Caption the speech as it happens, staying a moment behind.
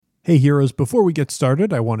Hey heroes, before we get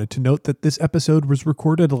started, I wanted to note that this episode was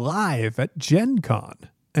recorded live at Gen Con.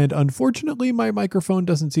 And unfortunately, my microphone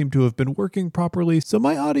doesn't seem to have been working properly, so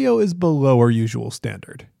my audio is below our usual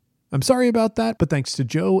standard. I'm sorry about that, but thanks to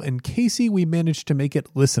Joe and Casey, we managed to make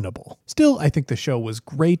it listenable. Still, I think the show was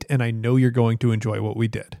great, and I know you're going to enjoy what we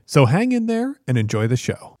did. So hang in there and enjoy the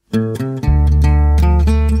show.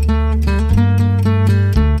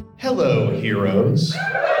 Hello, heroes.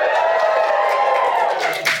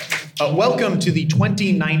 Welcome to the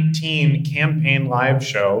 2019 Campaign Live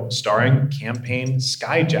Show starring Campaign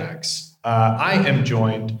Skyjacks. I am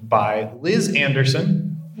joined by Liz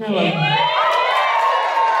Anderson. Hello.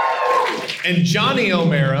 And Johnny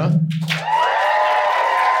O'Mara,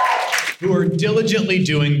 who are diligently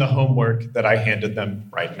doing the homework that I handed them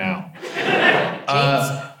right now.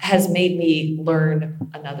 James has made me learn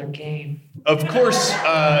another game. Of course,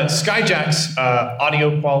 Skyjack's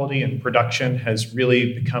audio quality and production has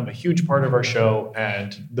really become a huge part of our show,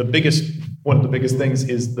 and one of the biggest things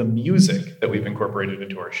is the music that we've incorporated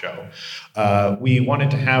into our show. We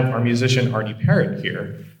wanted to have our musician Arnie Parrott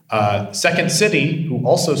here. Second City, who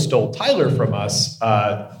also stole Tyler from us,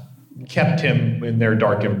 kept him in their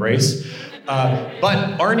dark embrace.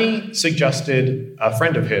 But Arnie suggested a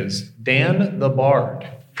friend of his, Dan the Bard.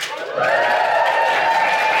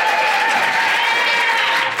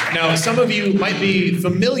 Now, some of you might be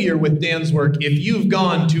familiar with Dan's work if you've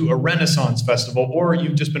gone to a Renaissance festival or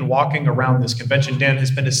you've just been walking around this convention. Dan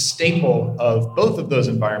has been a staple of both of those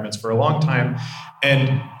environments for a long time.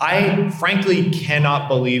 And I frankly cannot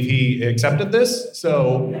believe he accepted this.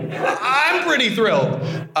 So I'm pretty thrilled.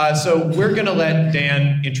 So we're going to let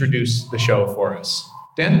Dan introduce the show for us.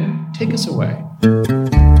 Dan, take us away.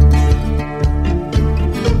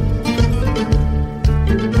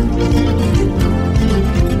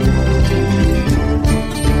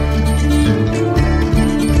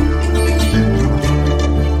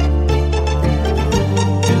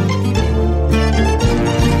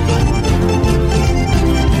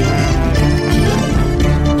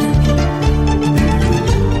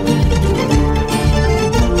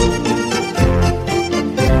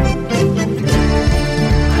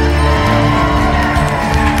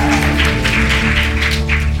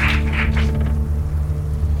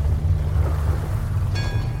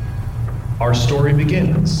 Our story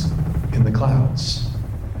begins in the clouds.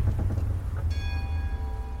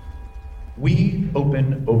 We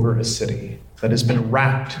open over a city that has been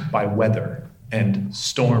racked by weather and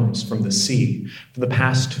storms from the sea. For the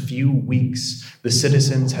past few weeks, the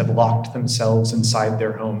citizens have locked themselves inside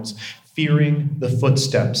their homes, fearing the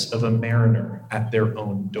footsteps of a mariner at their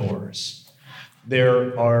own doors.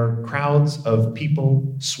 There are crowds of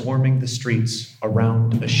people swarming the streets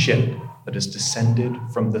around a ship that has descended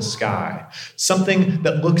from the sky. Something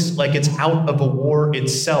that looks like it's out of a war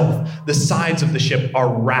itself. The sides of the ship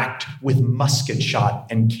are racked with musket shot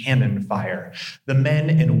and cannon fire. The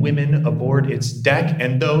men and women aboard its deck,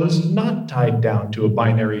 and those not tied down to a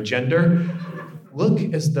binary gender, look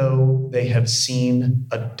as though they have seen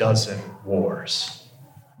a dozen wars.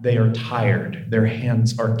 They are tired, their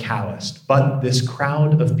hands are calloused, but this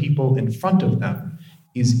crowd of people in front of them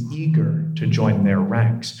is eager to join their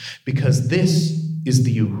ranks, because this is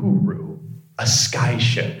the Uhuru, a sky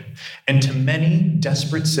ship. And to many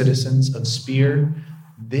desperate citizens of Spear,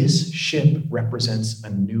 this ship represents a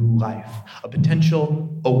new life, a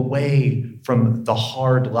potential away from the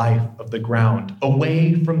hard life of the ground,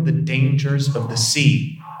 away from the dangers of the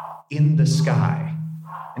sea, in the sky.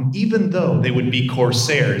 And even though they would be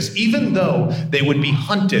corsairs, even though they would be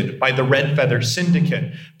hunted by the Red Feather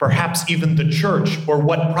Syndicate, perhaps even the church or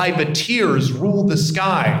what privateers rule the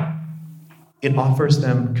sky, it offers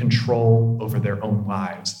them control over their own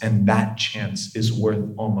lives, and that chance is worth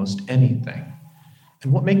almost anything.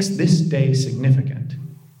 And what makes this day significant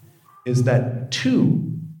is that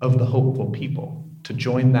two of the hopeful people to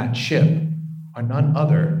join that ship are none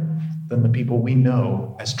other than the people we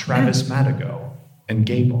know as Travis Madigo and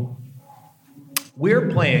Gable. We're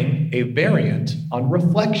playing a variant on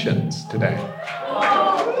Reflections today.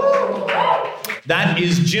 That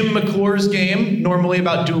is Jim McClure's game, normally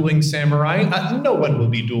about dueling samurai. No one will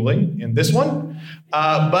be dueling in this one,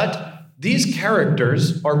 but these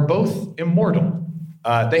characters are both immortal.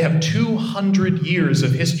 They have 200 years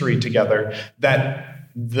of history together that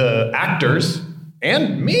the actors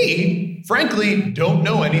and me, frankly, don't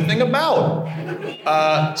know anything about.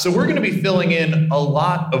 So we're going to be filling in a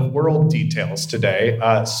lot of world details today.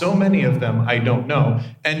 So many of them I don't know.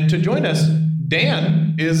 And to join us,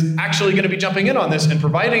 Dan is actually going to be jumping in on this and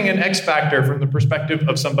providing an X factor from the perspective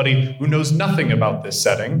of somebody who knows nothing about this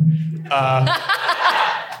setting.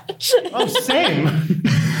 Oh, same.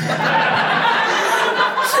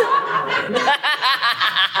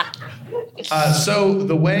 So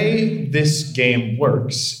the way this game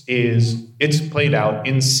works is it's played out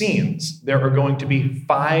in scenes. There are going to be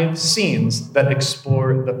 5 scenes that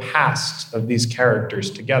explore the past of these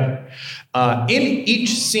characters together. In each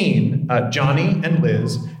scene, Johnny and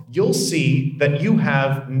Liz, you'll see that you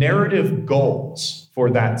have narrative goals for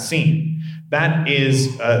that scene. That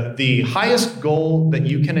is the highest goal that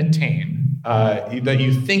you can attain, that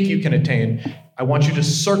you think you can attain. I want you to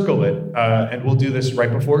circle it, and we'll do this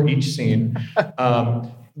right before each scene.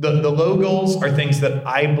 The low goals are things that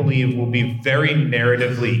I believe will be very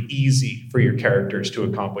narratively easy for your characters to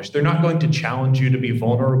accomplish. They're not going to challenge you to be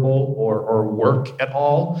vulnerable or work at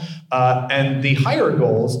all. And the higher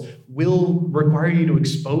goals will require you to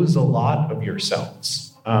expose a lot of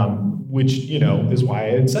yourselves, which, is why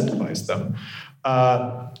I incentivize them.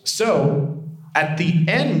 So at the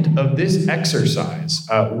end of this exercise,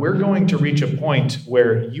 we're going to reach a point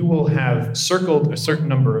where you will have circled a certain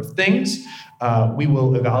number of things. We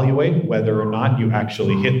will evaluate whether or not you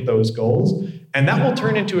actually hit those goals. And that will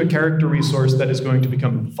turn into a character resource that is going to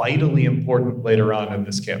become vitally important later on in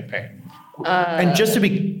this campaign. And just to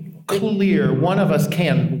be clear, one of us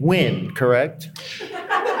can win, correct?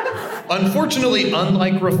 Unfortunately,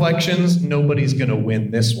 unlike Reflections, nobody's going to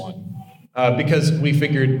win this one. Because we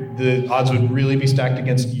figured the odds would really be stacked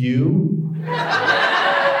against you.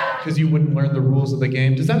 Because you wouldn't learn the rules of the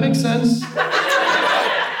game. Does that make sense?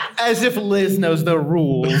 As if Liz knows the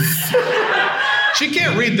rules. She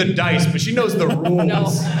can't read the dice, but she knows the rules. No,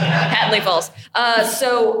 patently false.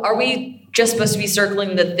 So are we just supposed to be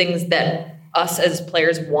circling the things that us as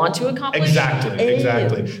players want to accomplish?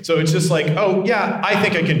 Exactly. So it's just like, oh, yeah, I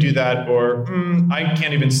think I can do that, or I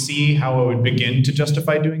can't even see how I would begin to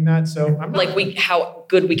justify doing that, so I'm not... Like how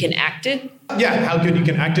good we can act it? Yeah, how good you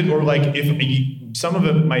can act it, or like if some of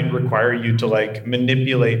it might require you to like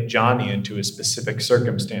manipulate Johnny into a specific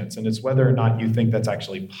circumstance, and it's whether or not you think that's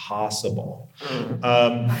actually possible.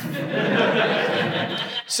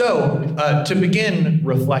 So, to begin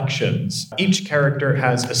Reflections, each character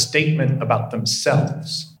has a statement about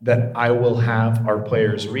themselves that I will have our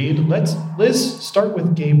players read. Liz, start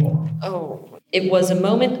with Gable. Oh, it was a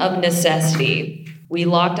moment of necessity. We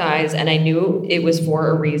locked eyes, and I knew it was for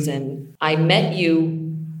a reason. I met you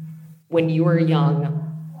when you were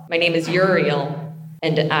young. My name is Uriel,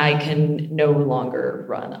 and I can no longer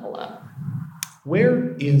run alone.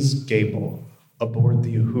 Where is Gable aboard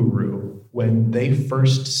the Uhuru when they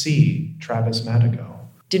first see Travis Madigo?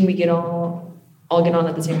 Didn't we all get on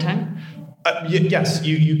at the same time? Yes,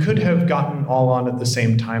 you could have gotten all on at the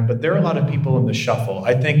same time, but there are a lot of people in the shuffle.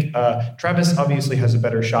 I think Travis obviously has a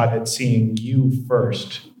better shot at seeing you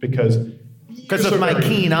first because of my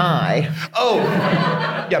keen eye. Oh,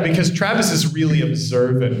 yeah, because Travis is really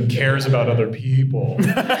observant and cares about other people.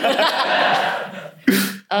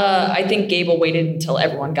 I think Gable waited until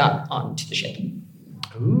everyone got onto the ship.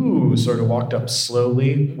 Ooh, sort of walked up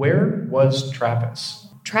slowly. Where was Travis?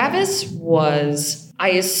 Travis was, I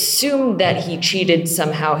assume that he cheated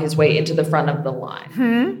somehow his way into the front of the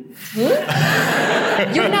line.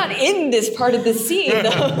 You're not in this part of the scene,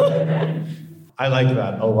 though. I like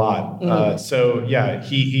that a lot. So, yeah,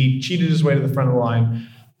 he cheated his way to the front of the line.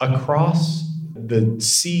 Across the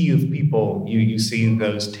sea of people, you see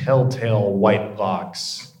those telltale white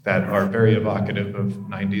locks that are very evocative of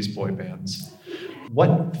 90s boy bands.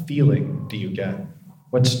 What feeling do you get?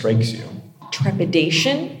 What strikes you?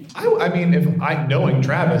 Trepidation? I mean, knowing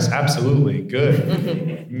Travis, absolutely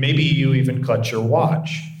good. Maybe you even clutch your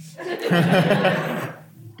watch.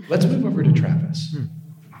 Let's move over to Travis.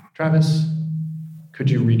 Travis, could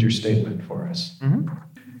you read your statement for us? Mm-hmm.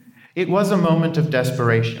 It was a moment of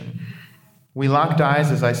desperation. We locked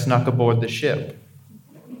eyes as I snuck aboard the ship.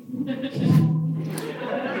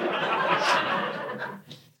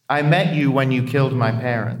 I met you when you killed my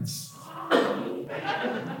parents.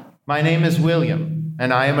 My name is William,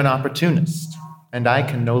 and I am an opportunist, and I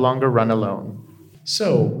can no longer run alone.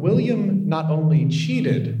 So, William not only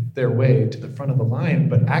cheated their way to the front of the line,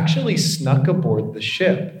 but actually snuck aboard the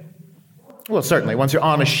ship. Well, certainly. Once you're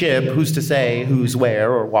on a ship, who's to say who's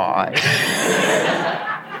where or why?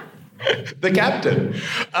 The captain.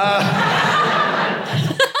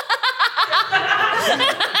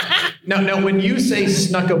 Now, when you say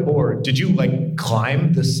snuck aboard, did you,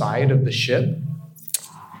 climb the side of the ship?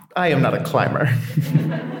 I am not a climber.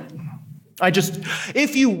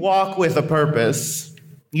 If you walk with a purpose,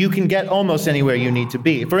 you can get almost anywhere you need to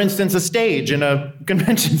be. For instance, a stage in a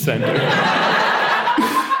convention center.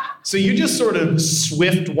 So you just sort of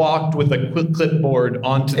swift walked with a clipboard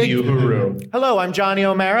onto the Uhuru. Hello, I'm Johnny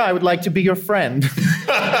O'Mara. I would like to be your friend.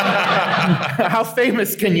 How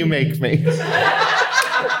famous can you make me?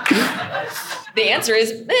 The answer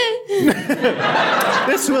is,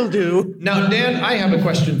 This will do. Now, Dan, I have a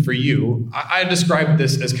question for you. I described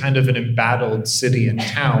this as kind of an embattled city and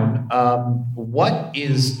town. What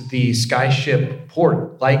is the Skyship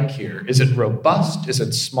port like here? Is it robust? Is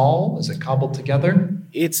it small? Is it cobbled together?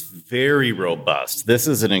 It's very robust. This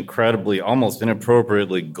is an incredibly, almost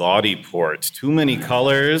inappropriately gaudy port. Too many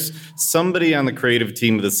colors. Somebody on the creative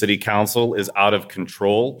team of the city council is out of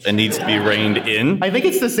control and needs to be reined in. I think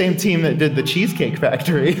it's the same team that did the Cheesecake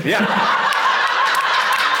Factory. Yeah.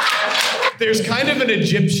 There's kind of an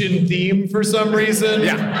Egyptian theme for some reason.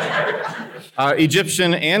 Yeah.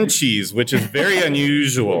 Egyptian and cheese, which is very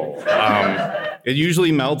unusual. It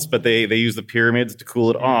usually melts, but they use the pyramids to cool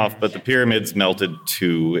it off. But the pyramids melted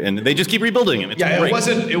too, and they just keep rebuilding them. It's great.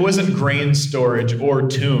 It wasn't grain storage or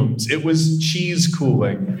tombs. It was cheese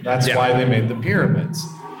cooling. That's why they made the pyramids.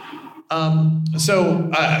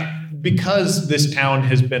 Because this town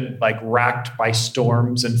has been like racked by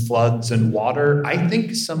storms and floods and water, I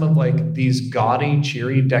think some of like these gaudy,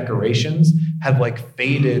 cheery decorations have like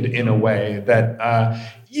faded in a way that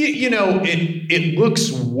it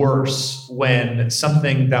looks worse when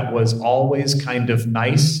something that was always kind of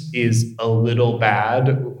nice is a little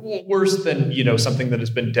bad, worse than, something that has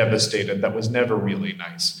been devastated that was never really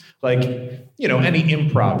nice. Like, any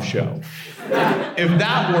improv show. If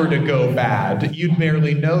that were to go bad, you'd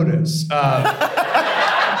barely notice. But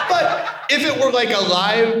if it were like a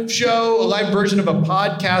live show, a live version of a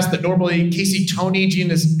podcast that normally Casey Tony,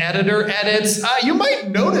 Gina's editor, edits, you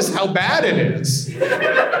might notice how bad it is.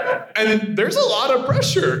 And there's a lot of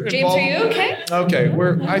pressure involved. James, are you okay? Okay,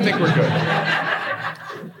 I think we're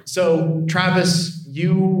good. So, Travis,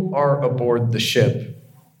 you are aboard the ship,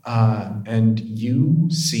 and you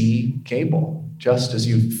see Cable just as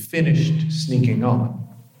you've finished sneaking on.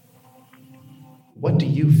 What do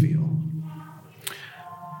you feel?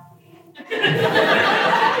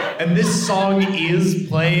 And this song is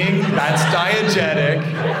playing. That's diegetic.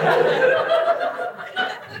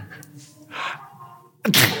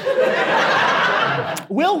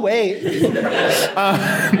 We'll wait.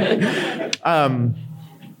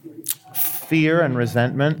 Fear and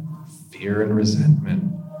resentment. Fear and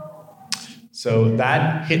resentment. So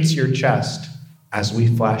that hits your chest as we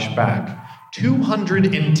flash back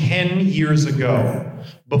 210 years ago,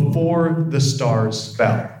 before the stars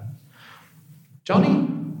fell. Johnny,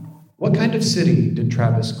 what kind of city did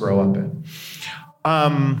Travis grow up in?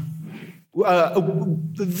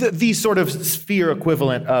 The sort of sphere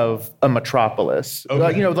equivalent of a metropolis.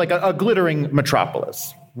 Okay. Like a glittering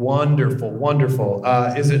metropolis. Wonderful, wonderful.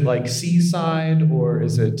 Is it like seaside, or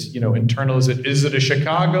is it, internal? Is it a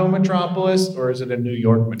Chicago metropolis, or is it a New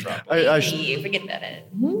York metropolis? Forget about it.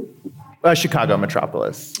 A Chicago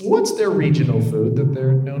metropolis. What's their regional food that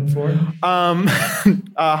they're known for?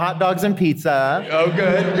 Hot dogs and pizza. Oh,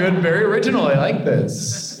 good. Very original. I like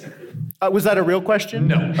this. Was that a real question?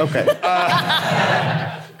 No. Okay.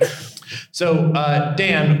 So,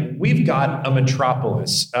 Dan, we've got a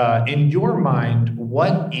metropolis. In your mind,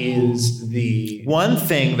 what is the... One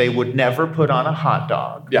thing they would never put on a hot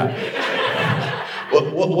dog. Yeah.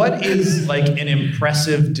 What is like an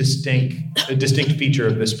impressive, distinct feature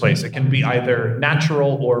of this place? It can be either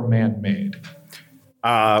natural or man-made.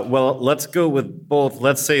 Well, let's go with both.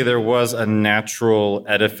 Let's say there was a natural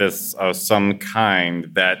edifice of some kind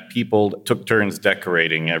that people took turns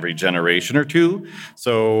decorating every generation or two.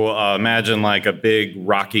 So imagine like a big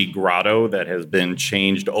rocky grotto that has been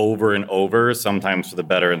changed over and over, sometimes for the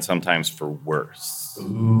better and sometimes for worse.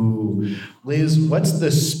 Ooh. Liz, what's the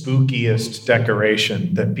spookiest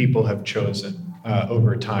decoration that people have chosen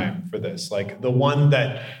over time for this? Like the one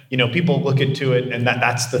that, people look into it and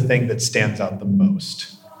that's the thing that stands out the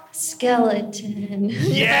most. Skeleton.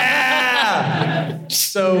 Yeah!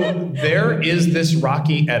 So there is this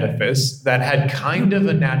rocky edifice that had kind of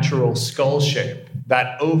a natural skull shape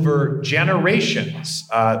that over generations,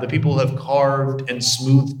 the people have carved and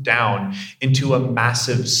smoothed down into a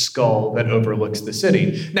massive skull that overlooks the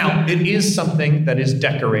city. Now, it is something that is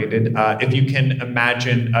decorated. If you can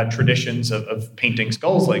imagine traditions of painting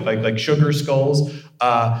skulls like sugar skulls,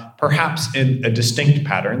 perhaps in a distinct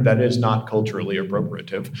pattern that is not culturally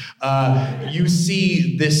appropriative, you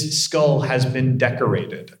see this skull has been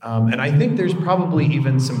decorated. And I think there's probably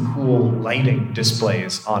even some cool lighting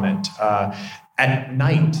displays on it. At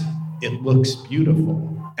night, it looks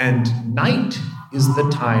beautiful. And night is the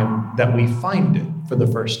time that we find it for the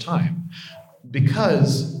first time.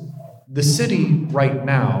 Because the city right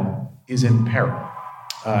now is in peril.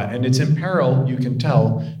 And it's in peril, you can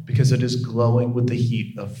tell, because it is glowing with the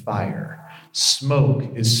heat of fire. Smoke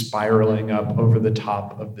is spiraling up over the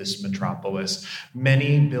top of this metropolis.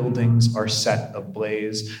 Many buildings are set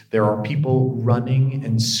ablaze. There are people running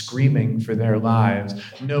and screaming for their lives.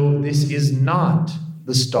 No, this is not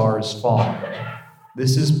the Stars Fall.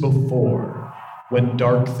 This is before, when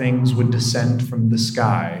dark things would descend from the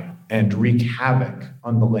sky and wreak havoc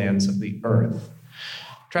on the lands of the earth.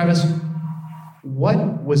 Travis,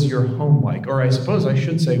 what was your home like? Or I suppose I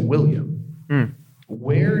should say William.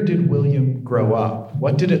 Where did William grow up?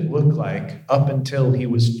 What did it look like up until he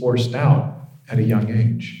was forced out at a young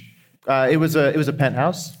age? It was a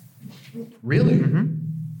penthouse. Really? Mm-hmm.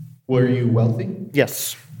 Were you wealthy?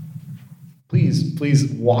 Yes. Please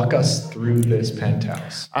walk us through this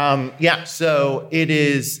penthouse. So it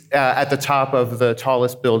is at the top of the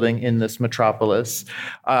tallest building in this metropolis,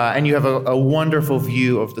 and you have a wonderful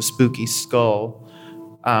view of the spooky skull.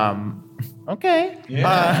 Okay.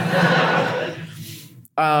 Yeah.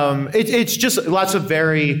 It's just lots of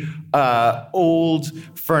very old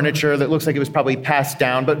furniture that looks like it was probably passed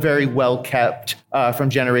down, but very well kept from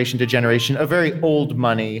generation to generation. A very old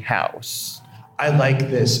money house. I like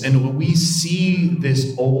this. And when we see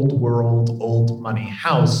this old world, old money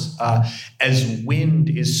house, as wind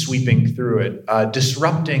is sweeping through it,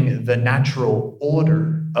 disrupting the natural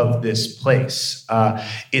order of this place,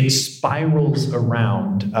 it spirals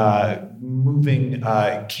around, moving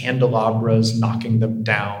candelabras, knocking them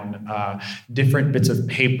down, different bits of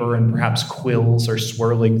paper and perhaps quills are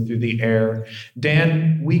swirling through the air.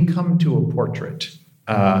 Dan, we come to a portrait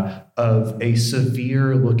of a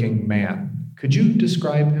severe-looking man. Could you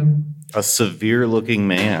describe him? A severe-looking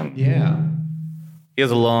man. Yeah. He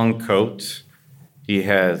has a long coat. He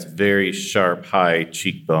has very sharp, high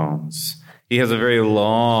cheekbones. He has a very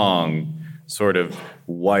long, sort of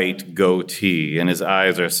white goatee, and his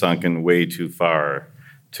eyes are sunken way too far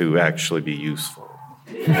to actually be useful.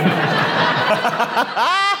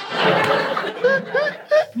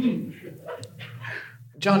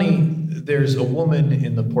 Johnny, there's a woman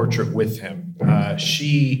in the portrait with him.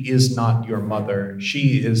 She is not your mother.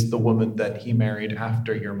 She is the woman that he married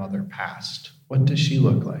after your mother passed. What does she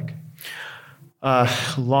look like?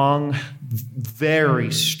 Long,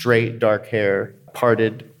 very straight dark hair,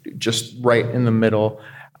 parted just right in the middle,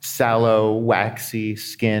 sallow, waxy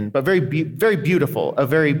skin, but very beautiful. A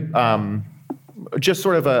very, just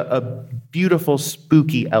sort of a beautiful,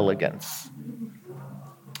 spooky elegance.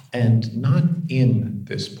 And not in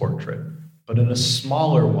this portrait, but in a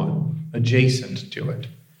smaller one adjacent to it,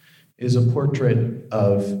 is a portrait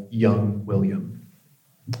of young William.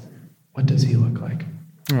 What does he look like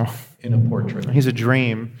in a portrait? He's a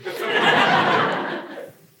dream.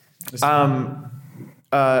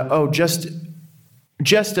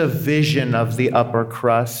 Just a vision of the upper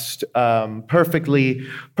crust, perfectly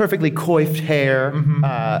coiffed hair,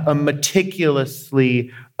 a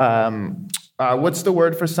meticulously, what's the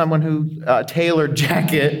word for someone who, tailored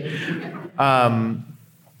jacket,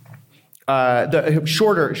 the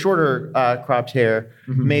shorter cropped hair,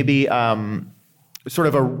 maybe sort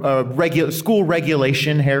of a school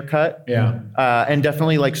regulation haircut, and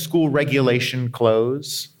definitely like school regulation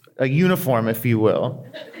clothes, a uniform, if you will.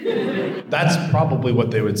 That's probably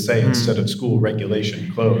what they would say instead of school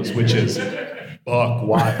regulation clothes, which is buck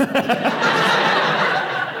wild.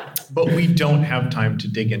 But we don't have time to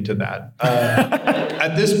dig into that.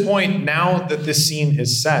 At this point, now that this scene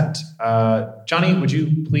is set, Johnny, would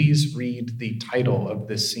you please read the title of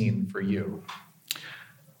this scene for you?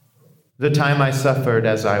 The Time I Suffered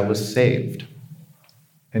as I Was Saved.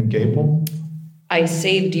 And Gable? I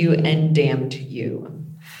saved you and damned you.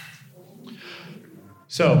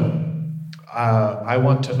 So, I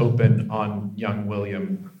want to open on young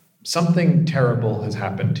William. Something terrible has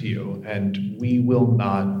happened to you, and we will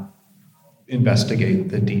not investigate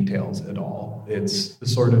the details at all. It's the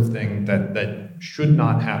sort of thing that should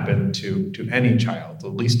not happen to any child,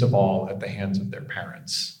 least of all at the hands of their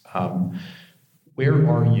parents. Where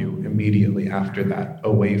are you immediately after that,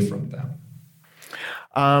 away from them?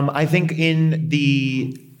 I think in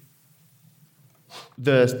the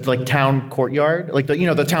like town courtyard, like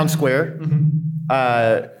the town square,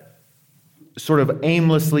 sort of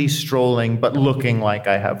aimlessly strolling, but looking like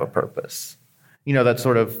I have a purpose. That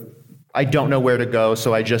sort of, I don't know where to go,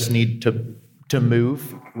 so I just need to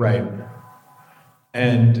move. Right.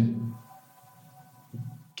 And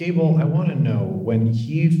Gable, I want to know, when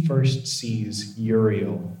he first sees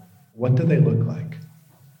Uriel, what do they look like?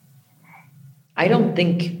 I don't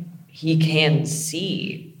think he can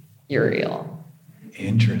see Uriel.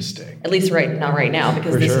 Interesting. At least not right now,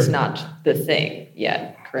 because For this sure. is not the thing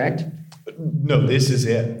yet, correct? No, this is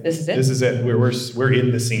it. This is it? This is it. We're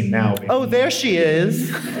in the scene now. Baby. Oh, there she is.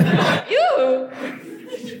 You.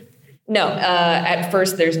 No, at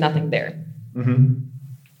first there's nothing there. Mm-hmm.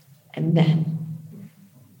 And then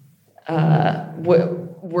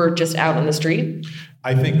we're just out on the street.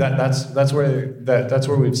 I think that's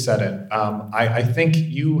where we've set it. I think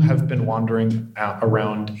you have been wandering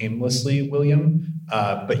around aimlessly, William,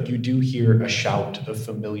 but you do hear a shout of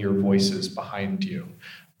familiar voices behind you.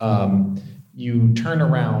 You turn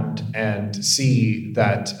around and see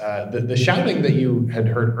that the shouting that you had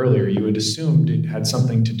heard earlier, you had assumed it had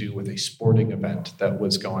something to do with a sporting event that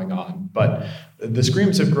was going on. But the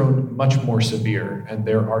screams have grown much more severe, and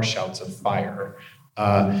there are shouts of fire.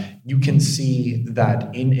 You can see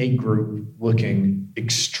that in a group looking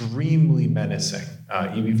extremely menacing,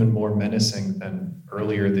 even more menacing than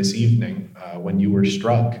earlier this evening when you were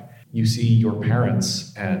struck, you see your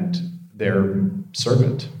parents and their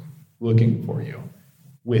servant looking for you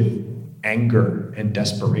with anger and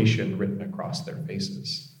desperation written across their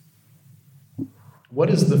faces. What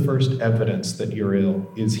is the first evidence that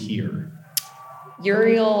Uriel is here?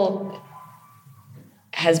 Uriel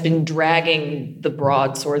has been dragging the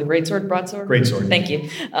broadsword, the greatsword, broadsword? Greatsword. Thank you.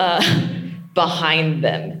 Behind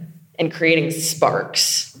them and creating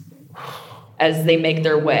sparks as they make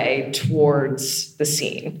their way towards the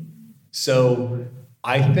scene. So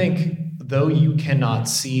I think though you cannot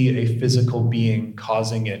see a physical being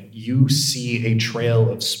causing it, you see a trail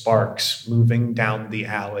of sparks moving down the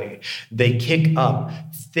alley. They kick up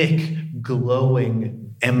thick,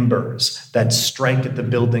 glowing embers that strike at the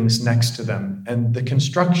buildings next to them. And the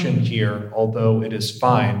construction here, although it is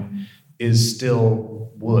fine, is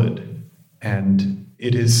still wood. And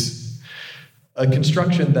it is a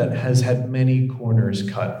construction that has had many corners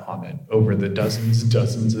cut on it over the dozens and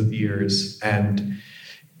dozens of years. And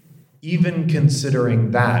even considering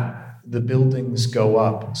that, the buildings go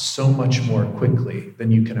up so much more quickly than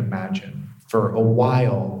you can imagine. For a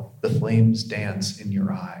while, the flames dance in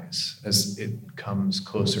your eyes as it comes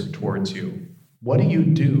closer towards you. What do you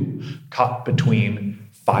do, caught between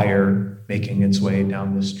fire making its way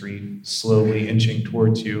down the street, slowly inching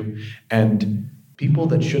towards you, and people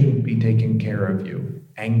that shouldn't be taking care of you,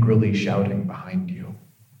 angrily shouting behind you?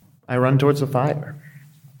 I run towards the fire.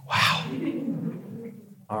 Wow.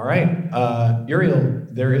 All right. Uriel,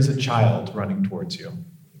 there is a child running towards you.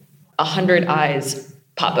 100 eyes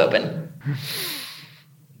pop open.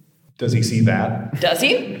 Does he see that? Does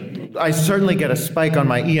he? I certainly get a spike on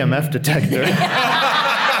my EMF detector.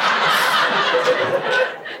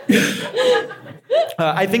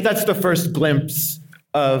 I think that's the first glimpse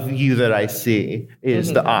of you that I see,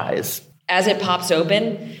 is the eyes. As it pops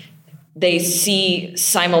open, they see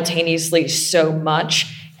simultaneously so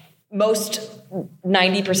much. Most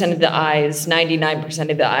 90% of the eyes, 99%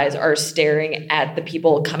 of the eyes are staring at the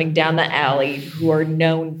people coming down the alley who are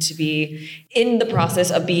known to be in the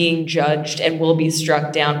process of being judged and will be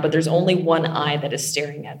struck down. But there's only one eye that is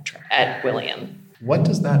staring at William. What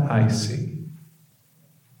does that eye see?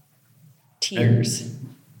 Tears.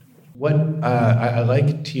 What I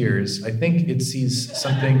like tears. I think it sees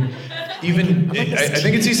something even. I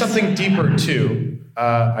think it sees something deeper too.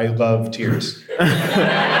 I love tears.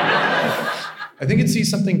 I think it sees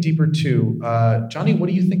something deeper too. Johnny, what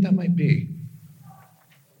do you think that might be?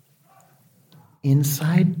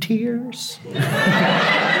 Inside tears?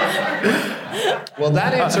 Well,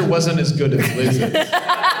 that answer wasn't as good as Liz's.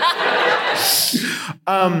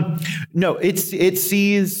 No, it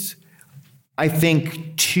sees, I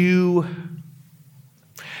think,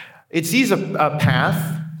 it sees a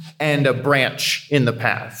path and a branch in the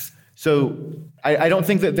path. So I don't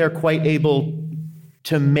think that they're quite able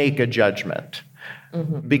to make a judgment.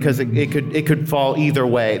 Because it could fall either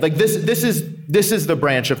way. Like this is the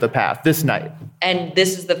branch of the path this night. And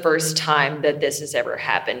this is the first time that this has ever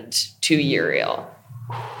happened to Uriel.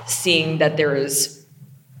 Seeing that there is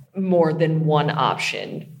more than one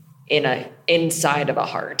option inside of a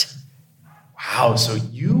heart. Wow, so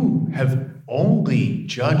you have only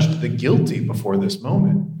judged the guilty before this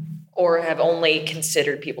moment. Or have only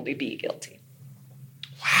considered people to be guilty.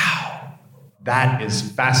 Wow. That is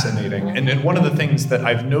fascinating. And one of the things that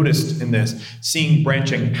I've noticed in this, seeing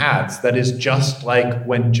branching paths, that is just like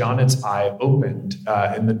when Jonet's eye opened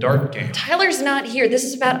in the dart game. Tyler's not here. This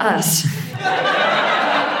is about us.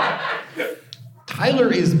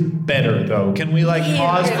 Tyler is better, though. Can we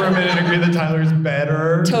pause for a minute and agree that Tyler's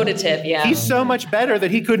better? Toe to tip, yeah. He's so much better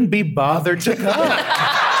that he couldn't be bothered to come.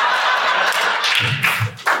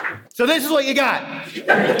 So this is what you got.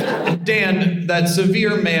 Dan, that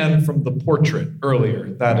severe man from the portrait earlier,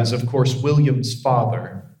 that is, of course, William's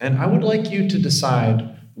father. And I would like you to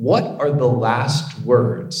decide what are the last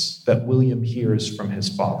words that William hears from his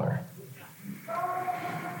father?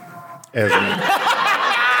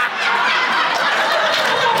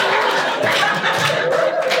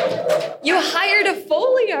 You hired a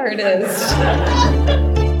Foley artist.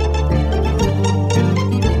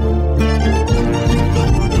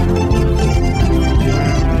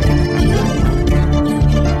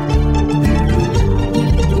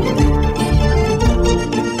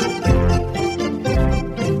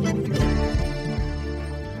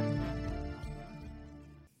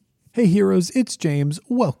 Hey heroes, it's James.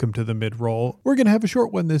 Welcome to the mid-roll. We're going to have a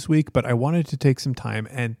short one this week, but I wanted to take some time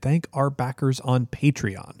and thank our backers on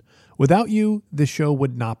Patreon. Without you, this show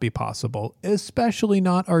would not be possible, especially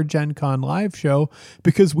not our Gen Con live show,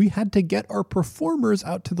 because we had to get our performers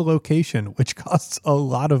out to the location, which costs a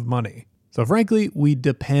lot of money. So frankly, we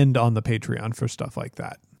depend on the Patreon for stuff like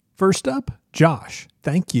that. First up, Josh,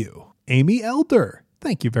 thank you. Amy Elder,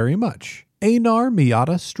 thank you very much. Einar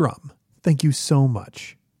Miata Strum, thank you so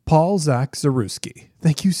much. Paul Zach Zaruski,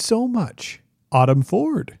 thank you so much. Autumn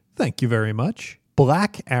Ford, thank you very much.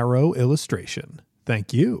 Black Arrow Illustration,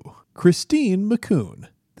 thank you. Christine McCoon,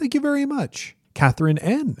 thank you very much. Catherine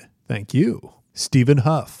N, thank you. Stephen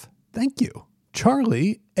Huff, thank you.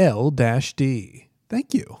 Charlie L-D,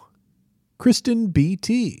 thank you. Kristen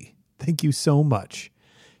B.T., thank you so much.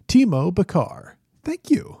 Timo Bakar, thank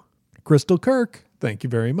you. Crystal Kirk, thank you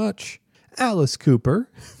very much. Alice Cooper,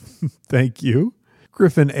 thank you.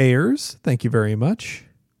 Griffin Ayers, thank you very much.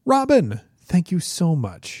 Robin, thank you so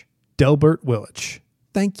much. Delbert Willich,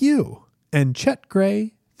 thank you. And Chet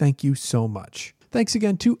Gray, thank you so much. Thanks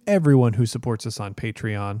again to everyone who supports us on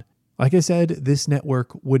Patreon. Like I said, this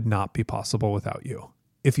network would not be possible without you.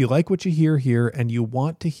 If you like what you hear here and you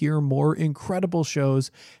want to hear more incredible shows,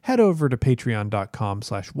 head over to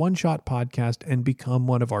patreon.com/oneshotpodcast and become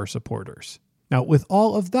one of our supporters. Now, with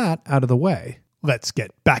all of that out of the way, let's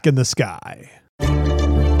get back in the sky.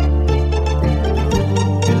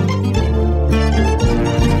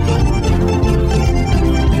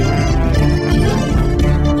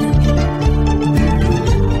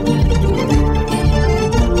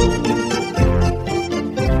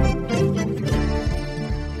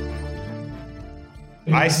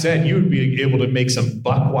 I said you would be able to make some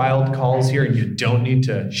buck wild calls here and you don't need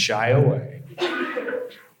to shy away.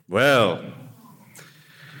 Well,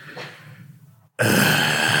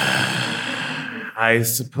 I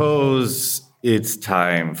suppose it's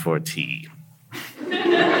time for tea.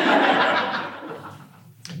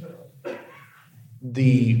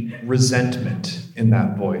 The resentment in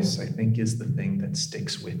that voice, I think, is the thing that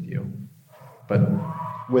sticks with you. But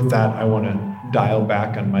with that, I want to dial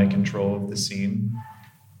back on my control of the scene.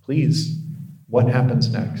 Please, what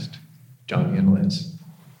happens next, Johnny and Liz?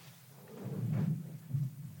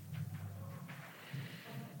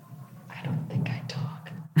 I don't think I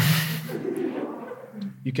talk.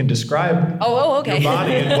 You can describe okay. your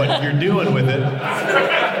body and what you're doing with it.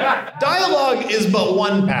 Dialogue is but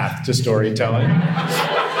one path to storytelling.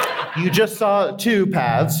 You just saw two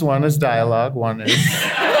paths. One is dialogue, one is...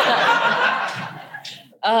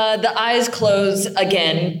 The eyes close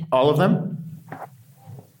again. All of them?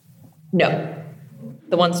 No.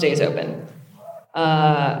 The one stays open.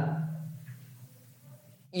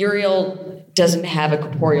 Uriel doesn't have a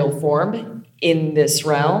corporeal form in this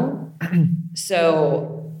realm,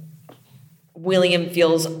 so William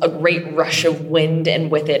feels a great rush of wind,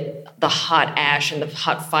 and with it, the hot ash and the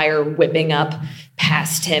hot fire whipping up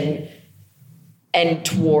past him and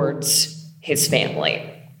towards his family.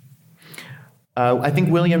 I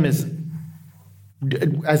think William is,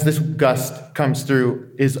 as this gust comes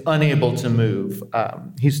through, is unable to move.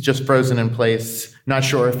 He's just frozen in place, not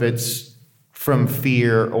sure if it's from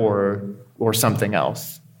fear or something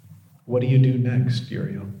else. What do you do next,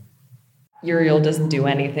 Uriel? Uriel doesn't do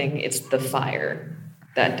anything. It's the fire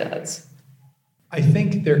that does. I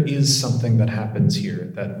think there is something that happens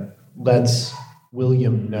here that lets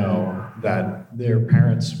William know that their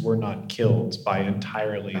parents were not killed by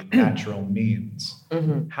entirely natural means.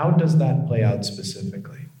 Mm-hmm. How does that play out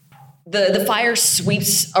specifically? The fire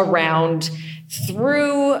sweeps around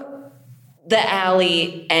through the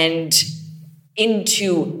alley and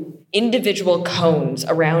into individual cones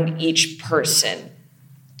around each person.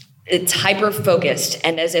 It's hyper-focused,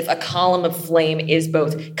 and as if a column of flame is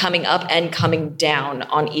both coming up and coming down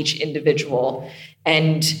on each individual,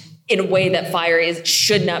 and in a way that fire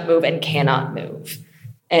should not move and cannot move.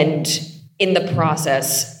 And in the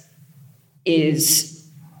process is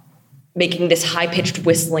making this high-pitched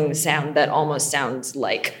whistling sound that almost sounds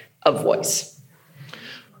like a voice.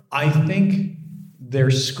 I think their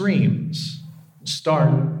screams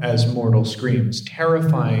start as mortal screams,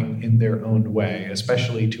 terrifying in their own way,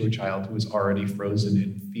 especially to a child who is already frozen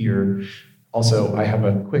in fear. Also, I have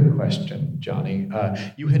a quick question, Johnny.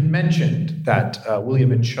 You had mentioned that William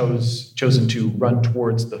had chosen to run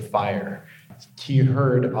towards the fire. He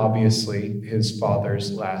heard, obviously, his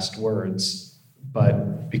father's last words,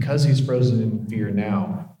 but because he's frozen in fear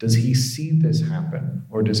now, does he see this happen,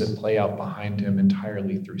 or does it play out behind him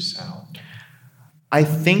entirely through sound? I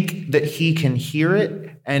think that he can hear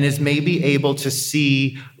it and is maybe able to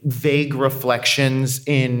see vague reflections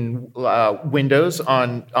in windows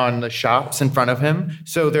on the shops in front of him.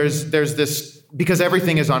 So there's this, because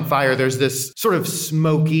everything is on fire, there's this sort of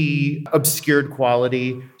smoky, obscured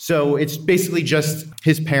quality. So it's basically just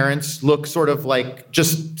his parents look sort of like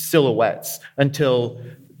just silhouettes until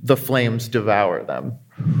the flames devour them.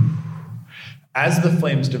 As the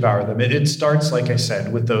flames devour them, it starts, like I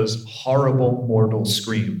said, with those horrible mortal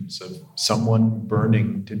screams of someone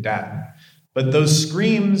burning to death. But those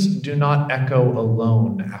screams do not echo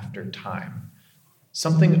alone after time.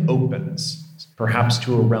 Something opens, perhaps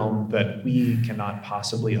to a realm that we cannot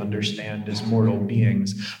possibly understand as mortal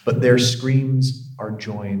beings, but their screams are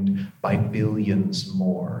joined by billions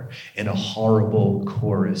more in a horrible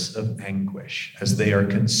chorus of anguish as they are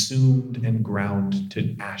consumed and ground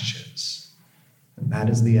to ashes. And that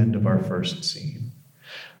is the end of our first scene.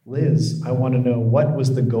 Liz, I want to know, what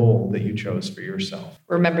was the goal that you chose for yourself?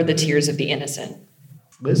 Remember the tears of the innocent.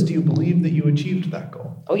 Liz, do you believe that you achieved that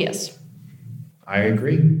goal? Oh, yes. I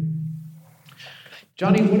agree.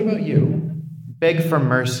 Johnny, what about you? Beg for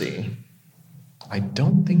mercy. I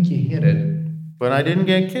don't think you hit it. But I didn't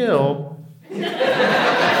get killed.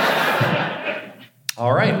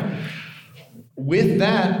 All right. With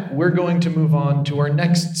that, we're going to move on to our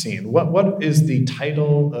next scene. What is the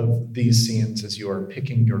title of these scenes as you are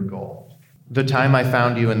picking your goal? The time I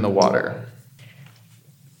found you in the water.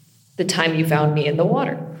 The time you found me in the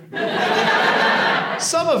water.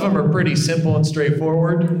 Some of them are pretty simple and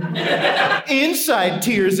straightforward. Inside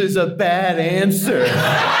tears is a bad answer.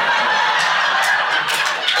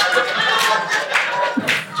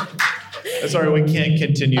 Sorry, we can't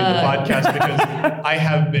continue the podcast because I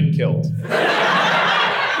have been killed.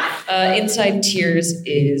 Inside tears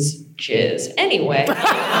is jizz. Anyway.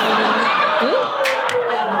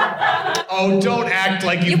 Oh, don't act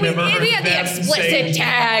like you've never heard We had the them explicit say.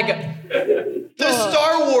 tag. The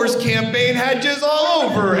Star Wars campaign had jizz all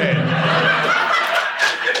over it.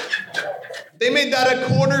 They made that a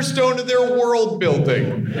cornerstone of their world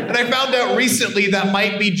building. And I found out recently that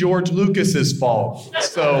might be George Lucas's fault.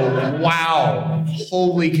 So, wow.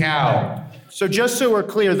 Holy cow. So just so we're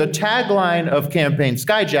clear, the tagline of Campaign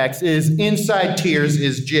Skyjacks is "Inside tears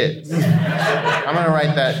is jizz." I'm going to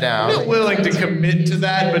write that down. I'm not willing to commit to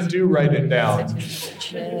that, but do write it down.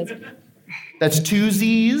 That's two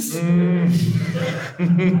Z's.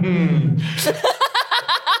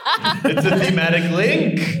 It's a thematic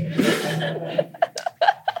link.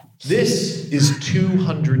 This is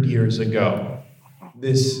 200 years ago.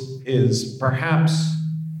 This is perhaps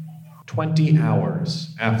 20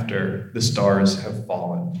 hours after the stars have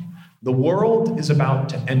fallen. The world is about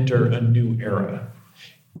to enter a new era.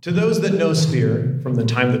 To those that know Sphere, from the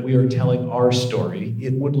time that we are telling our story,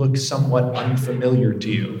 it would look somewhat unfamiliar to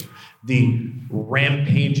you. The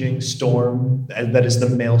rampaging storm that is the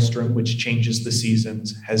maelstrom which changes the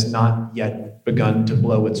seasons has not yet begun to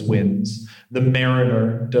blow its winds. The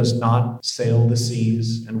mariner does not sail the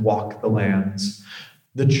seas and walk the lands.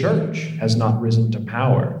 The church has not risen to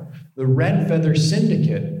power. The Red Feather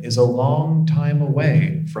Syndicate is a long time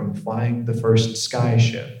away from flying the first sky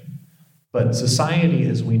ship. But society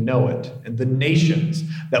as we know it, and the nations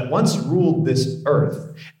that once ruled this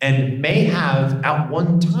earth, and may have at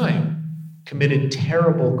one time committed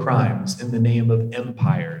terrible crimes in the name of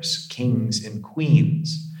empires, kings, and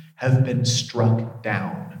queens, have been struck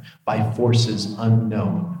down by forces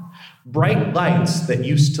unknown. Bright lights that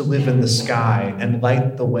used to live in the sky and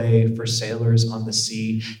light the way for sailors on the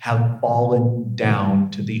sea have fallen down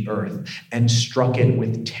to the earth and struck it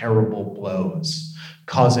with terrible blows,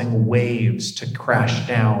 causing waves to crash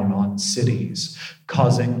down on cities,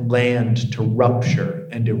 causing land to rupture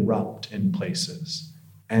and erupt in places,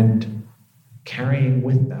 and carrying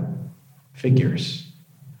with them figures.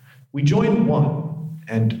 We join one,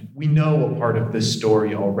 and we know a part of this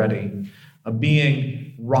story already, a being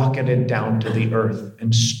rocketed down to the earth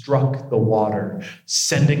and struck the water,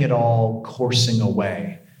 sending it all coursing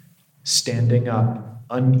away, standing up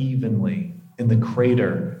unevenly in the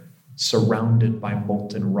crater, surrounded by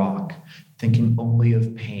molten rock, thinking only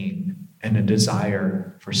of pain and a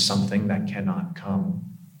desire for something that cannot come,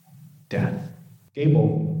 death.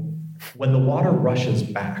 Gable, When the water rushes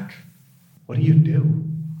back, what do you do?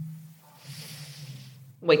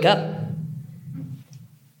 Wake up.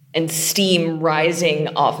 And steam rising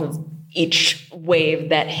off of each wave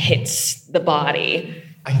that hits the body.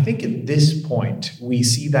 I think at this point, we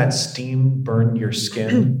see that steam burn your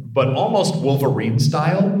skin, but almost Wolverine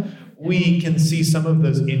style. We can see some of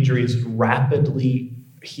those injuries rapidly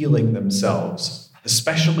healing themselves,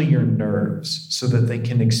 especially your nerves, so that they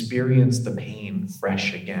can experience the pain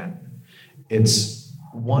fresh again. It's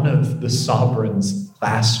one of the sovereign's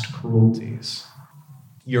last cruelties.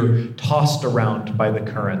 You're tossed around by the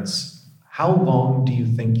currents. How long do you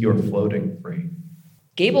think you're floating free?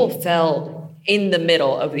 Gable fell in the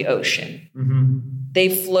middle of the ocean. Mm-hmm. They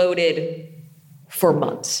floated for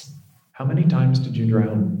months. How many times did you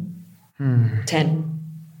drown? 10.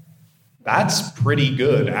 That's pretty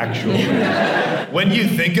good, actually. When you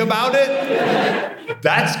think about it,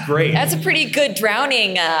 that's great. That's a pretty good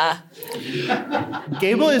drowning.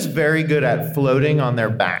 Gable is very good at floating on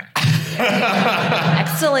their back.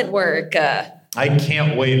 Excellent work. I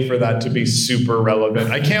can't wait for that to be super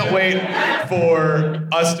relevant. I can't wait for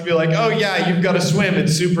us to be like, oh yeah, you've got to swim.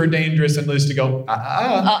 It's super dangerous. And Liz to go,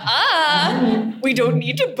 We don't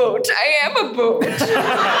need a boat. I am a boat.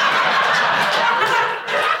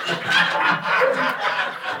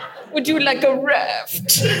 Would you like a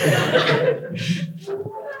raft?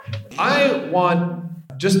 I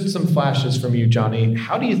want just some flashes from you, Johnny.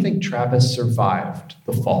 How do you think Travis survived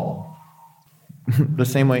the fall? The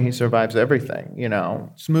same way he survives everything,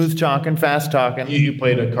 smooth talking, fast talking. You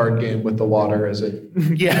played a card game with the water as it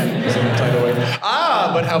Yeah. as an tidal wave.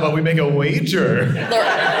 But how about we make a wager?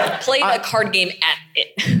 Played a card game at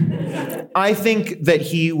it. I think that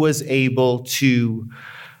he was able to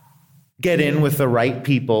get in with the right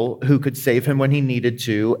people who could save him when he needed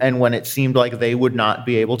to, and when it seemed like they would not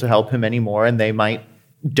be able to help him anymore and they might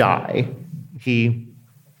die, he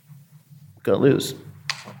got loose.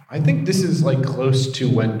 I think this is like close to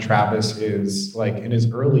when Travis is like in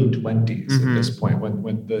his early 20s at this point,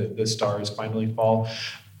 when the stars finally fall.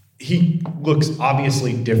 He looks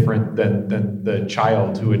obviously different than the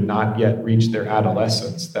child who had not yet reached their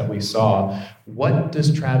adolescence that we saw. What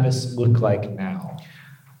does Travis look like now?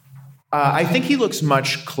 I think he looks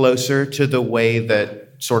much closer to the way that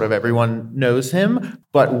sort of everyone knows him,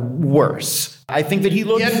 but worse. I think that he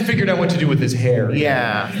looks... He hadn't figured out what to do with his hair.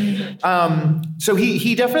 Yeah. So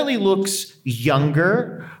he definitely looks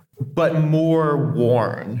younger, but more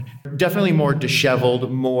worn. Definitely more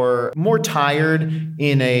disheveled, more tired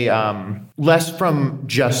in a less from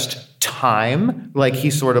just time, like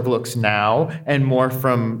he sort of looks now, and more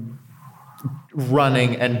from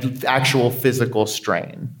running and actual physical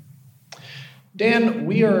strain. Dan,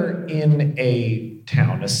 we are in a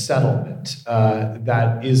town, a settlement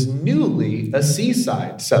that is newly a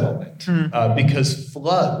seaside settlement because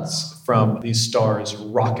floods from these stars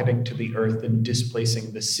rocketing to the earth and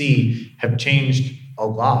displacing the sea have changed a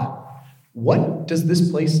lot. What does this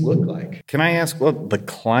place look like? Can I ask what the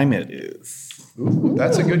climate is? Ooh,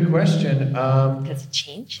 that's a good question. Does it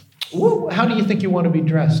change? How do you think you want to be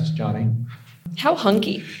dressed, Johnny? How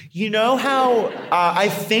hunky? You know how I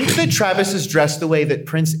think that Travis is dressed the way that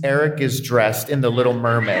Prince Eric is dressed in The Little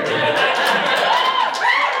Mermaid.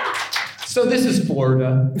 So this is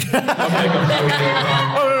Florida.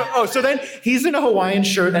 Oh, so then he's in a Hawaiian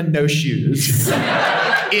shirt and no shoes.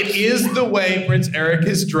 It is the way Prince Eric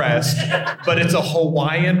is dressed, but it's a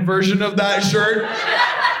Hawaiian version of that shirt.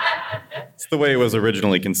 It's the way it was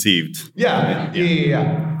originally conceived. Yeah.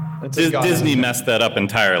 Disney messed that up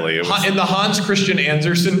entirely. It was In the Hans Christian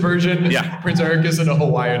Andersen version, Yeah. Prince Eric is in a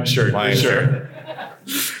Hawaiian shirt. Hawaiian for sure.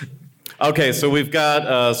 Okay, so we've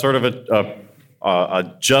got sort of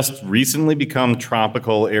a just recently become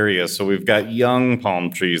tropical area. So we've got young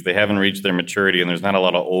palm trees. They haven't reached their maturity, and there's not a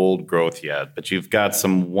lot of old growth yet. But you've got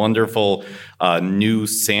some wonderful new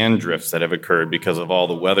sand drifts that have occurred because of all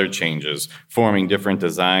the weather changes, forming different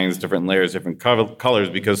designs, different layers, different colors,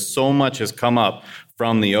 because so much has come up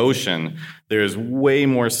from the ocean. There's way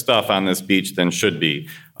more stuff on this beach than should be,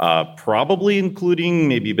 probably including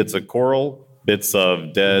maybe bits of coral, bits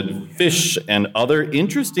of dead fish, and other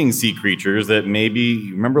interesting sea creatures that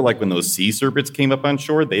maybe, remember like when those sea serpents came up on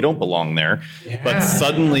shore? They don't belong there. Yeah. But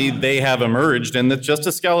suddenly they have emerged, and it's just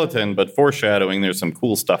a skeleton, but foreshadowing there's some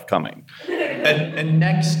cool stuff coming. And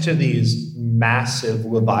next to these massive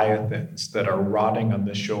leviathans that are rotting on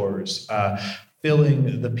the shores,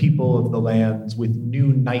 filling the people of the lands with new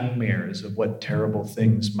nightmares of what terrible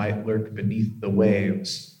things might lurk beneath the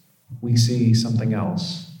waves, we see something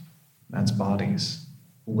else. That's bodies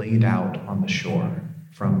laid out on the shore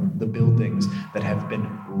from the buildings that have been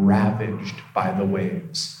ravaged by the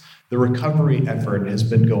waves. The recovery effort has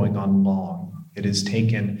been going on long. It has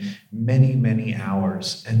taken many, many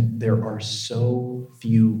hours, and there are so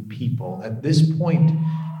few people. At this point,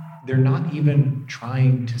 they're not even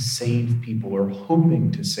trying to save people or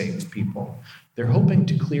hoping to save people. They're hoping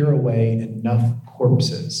to clear away enough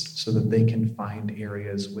corpses so that they can find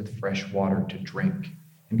areas with fresh water to drink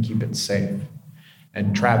and keep it safe.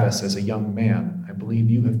 And Travis, as a young man, I believe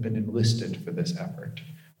you have been enlisted for this effort,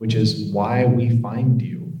 which is why we find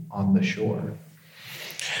you on the shore.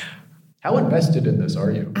 How invested in this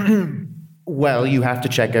are you? Well, you have to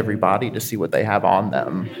check every body to see what they have on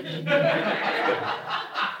them.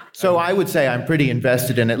 So I would say I'm pretty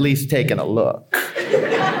invested in at least taking a look.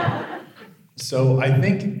 So I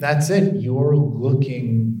think that's it. You're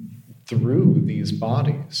looking through these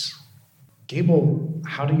bodies. Gable,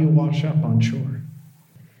 how do you wash up on shore?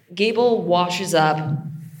 Gable washes up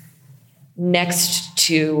next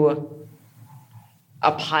to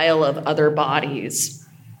a pile of other bodies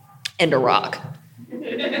and a rock.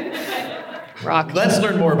 Rock. Let's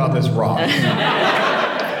learn more about this rock.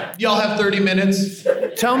 Y'all have 30 minutes.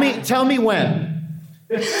 Tell me when.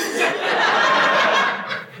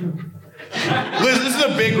 Liz, this is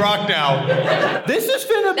a big rock now. This is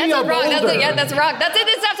finna be That's a rock. boulder. That's a rock. That's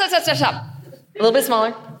it. Stop. A little bit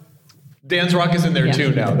smaller. Dan's rock is in there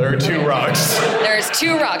too now. There are two rocks. There's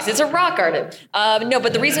two rocks. It's a rock garden. No,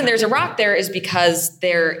 but the reason there's a rock there is because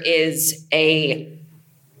there is a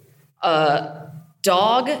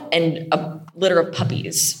dog and a litter of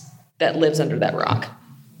puppies that lives under that rock.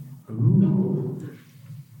 Ooh.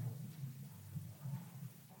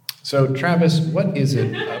 So, Travis, what is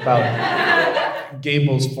it about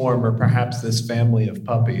Gable's form, or perhaps this family of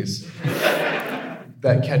puppies,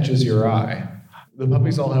 that catches your eye? The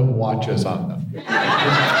puppies all have watches on them.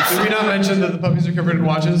 Did we not mention that the puppies are covered in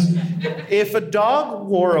watches? If a dog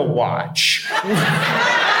wore a watch,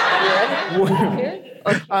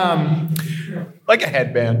 Like a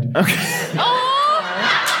headband.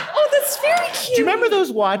 Oh, that's very cute. do you remember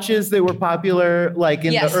those watches that were popular like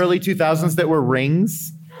in Yes. the early 2000s that were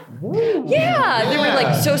rings? Yeah, they were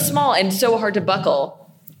like so small and so hard to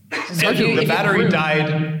buckle. And the battery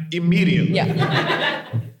died immediately. Yeah.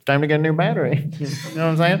 Time to get a new battery. You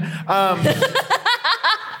know what I'm saying?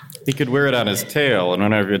 He could wear it on his tail, and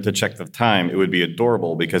whenever he had to check the time, it would be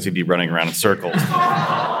adorable because he'd be running around in circles.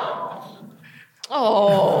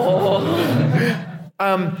 Oh.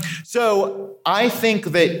 So I think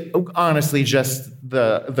that honestly, just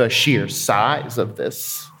the sheer size of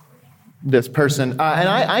this person, and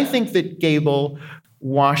I think that Gable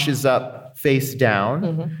washes up face down.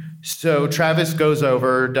 Mm-hmm. So Travis goes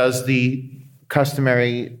over, does the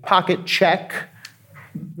customary pocket check.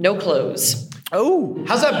 No clothes. Oh,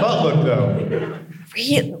 How's that butt look, though?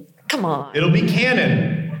 Come on. It'll be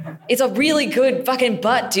canon. It's a really good fucking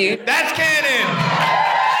butt, dude. That's canon!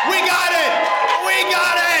 We got it! We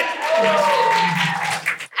got it!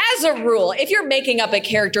 As a rule, if you're making up a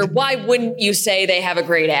character, why wouldn't you say they have a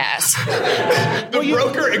great ass? The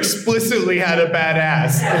broker explicitly had a bad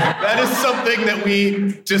ass. That is something that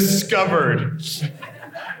we discovered.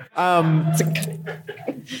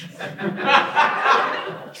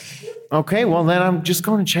 okay. Well, then I'm just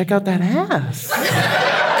going to check out that ass.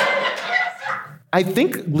 I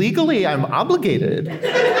think legally I'm obligated.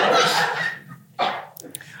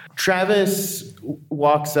 Travis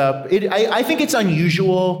walks up. I think it's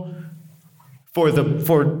unusual for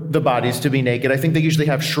the bodies to be naked. I think they usually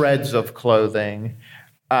have shreds of clothing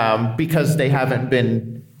because they haven't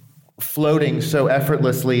been floating so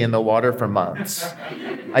effortlessly in the water for months.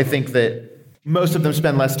 I think that most of them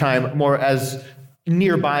spend less time more as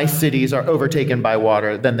nearby cities are overtaken by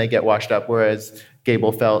water than they get washed up, whereas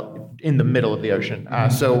Gable fell in the middle of the ocean.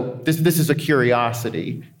 So this is a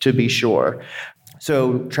curiosity, to be sure.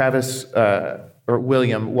 So Travis, or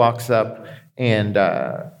William, walks up and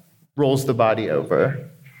rolls the body over.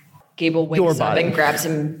 Gable Your wakes up body. and grabs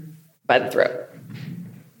him by the throat.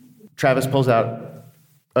 Travis pulls out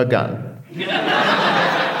a gun.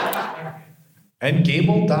 And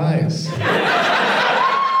Gable dies.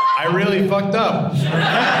 I really fucked up.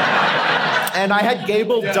 And I had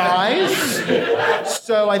Gable dies,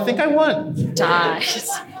 so I think I won. Dies.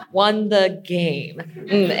 Won the game.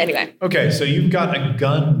 Anyway, Okay, so you've got a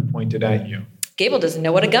gun pointed at you. Gable doesn't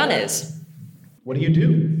know what a gun is. What do you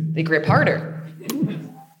do? They grip harder.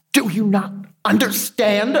 Do you not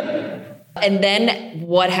understand? And then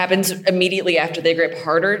what happens immediately after they grip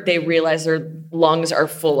harder, they realize their lungs are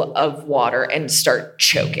full of water and start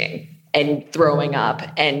choking and throwing up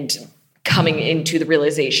and coming into the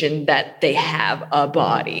realization that they have a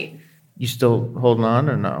body. You still holding on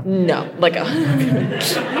or no? No, like a...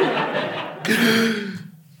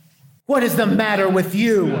 What is the matter with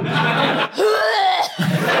you?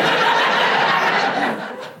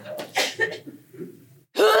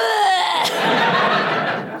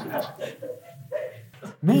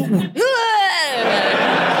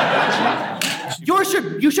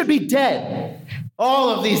 You should be dead. All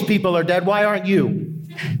of these people are dead. Why aren't you?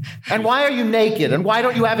 And why are you naked? And why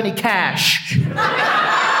don't you have any cash?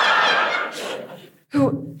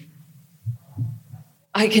 Who?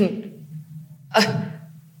 I can...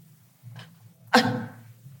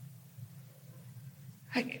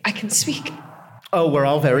 I can speak. Oh, we're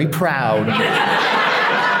all very proud.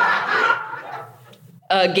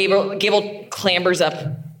 Gable clambers up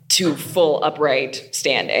to full upright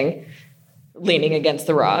standing, leaning against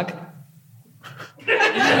the rock.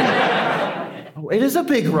 Oh, it is a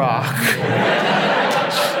big rock.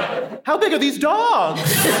 How big are these dogs?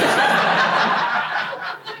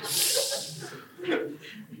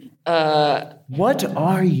 What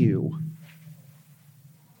are you?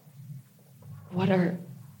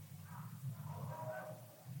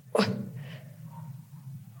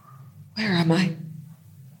 Where am I?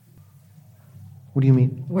 What do you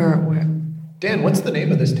mean? Where? Dan, what's the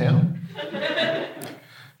name of this town?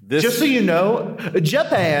 Just so you know,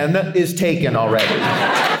 Japan is taken already.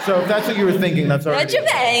 So if that's what you were thinking, that's already...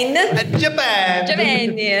 Japan!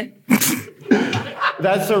 Japan! Yeah.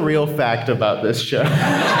 That's a real fact about this show.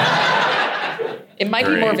 It might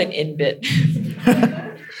be more of an in-bit.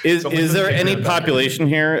 Is there any population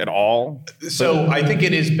here at all? So I think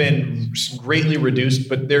it has been greatly reduced,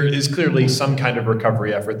 but there is clearly some kind of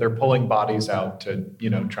recovery effort. They're pulling bodies out to,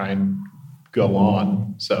 try and go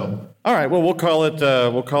on. So All right. Well, we'll call it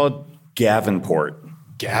Gavinport.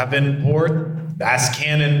 Gavinport, that's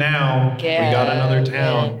canon now. We got another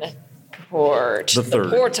town. Port. The third.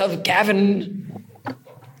 Port of Gavin.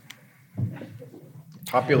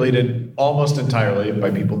 Populated almost entirely by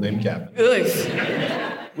people named Gavin. Ugh.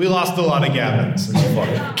 We lost a lot of Gavins. It's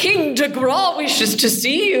fun. King de Graw wishes to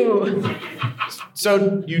see you.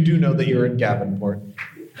 So you do know that you're in Gavinport.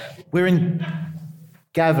 We're in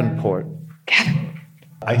Gavinport.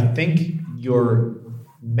 I think your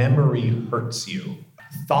memory hurts you.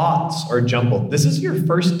 Thoughts are jumbled. This is your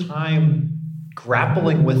first time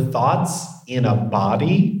grappling with thoughts in a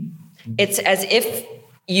body. It's as if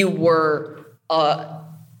you were a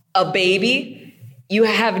baby. You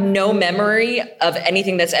have no memory of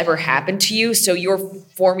anything that's ever happened to you, so you're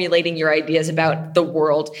formulating your ideas about the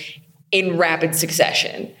world in rapid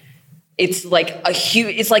succession. It's like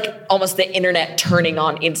it's like almost the internet turning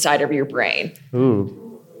on inside of your brain. Ooh.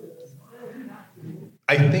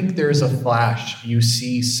 I think there's a flash. You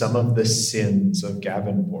see some of the sins of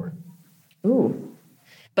Gavinport. Ooh.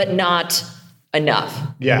 But not enough.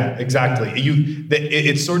 Yeah, exactly.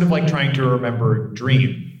 It's sort of like trying to remember a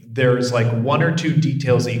dream. There's like one or two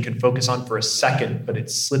details that you can focus on for a second, but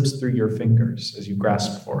it slips through your fingers as you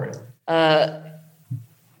grasp for it.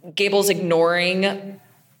 Gable's ignoring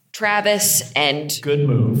Travis and... Good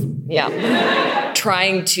move. Yeah.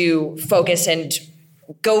 Trying to focus and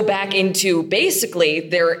go back into basically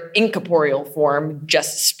their incorporeal form,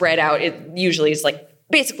 just spread out. It usually is like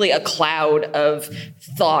basically a cloud of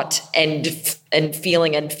thought and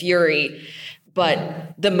feeling and fury.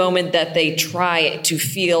 But the moment that they try to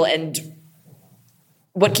feel, and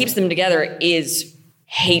what keeps them together is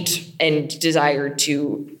hate and desire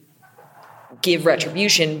to give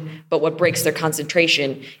retribution. But what breaks their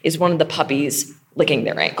concentration is one of the puppies licking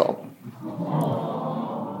their ankle.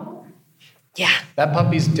 Yeah. That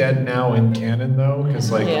puppy's dead now in canon, though, because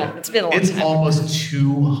it's been a long it's time. almost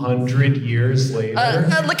 200 years later.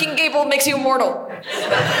 Licking Gable makes you immortal.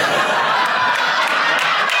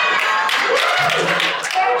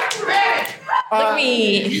 Lick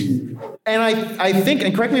me. And I think,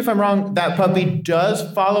 and correct me if I'm wrong, that puppy does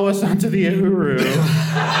follow us onto the Uhuru.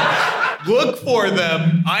 Look for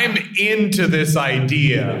them. I'm into this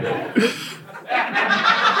idea.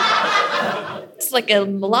 It's like a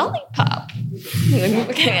lollipop.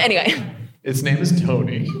 Okay, anyway. Its name is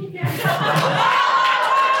Tony.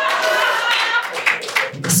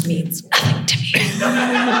 This means nothing to me.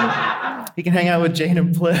 He can hang out with Jane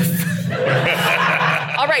and Pliff.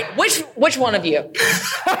 All right, which one of you?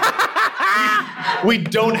 We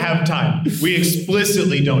don't have time. We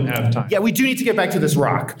explicitly don't have time. Yeah, we do need to get back to this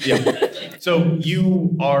rock. Yeah. So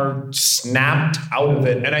you are snapped out of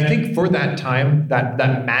it. And I think for that time, that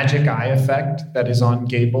magic eye effect that is on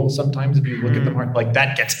Gable, sometimes if you look at them hard, like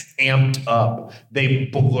that gets amped up. They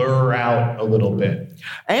blur out a little bit.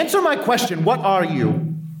 Answer my question. What are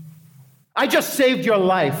you? I just saved your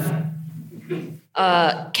life.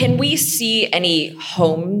 Can we see any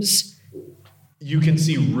homes? You can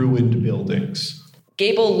see ruined buildings.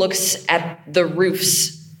 Gable looks at the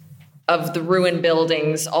roofs of the ruined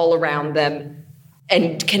buildings all around them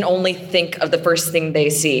and can only think of the first thing they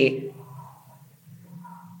see.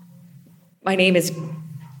 My name is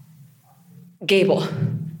Gable.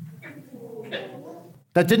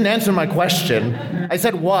 That didn't answer my question. I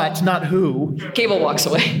said what, not who. Gable walks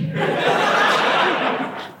away.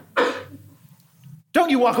 Don't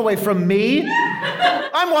you walk away from me.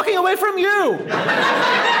 I'm walking away from you.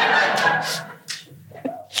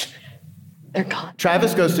 They're gone.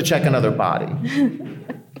 Travis goes to check another body.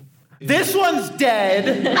 This one's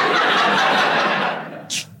dead.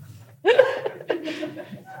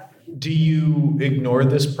 Do you ignore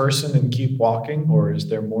this person and keep walking, or is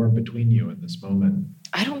there more between you in this moment?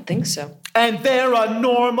 I don't think so. And they're a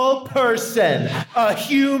normal person, a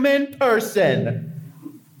human person.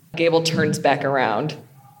 Gable turns back around.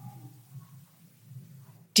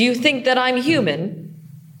 Do you think that I'm human?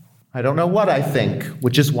 I don't know what I think,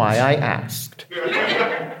 which is why I asked.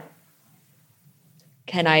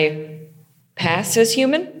 Can I pass as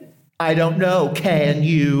human? I don't know, can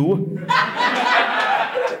you?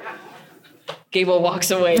 Gable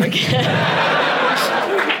walks away again.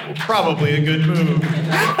 Probably a good move.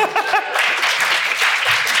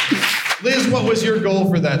 Liz, what was your goal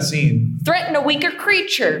for that scene? Threaten a weaker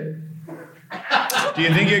creature. Do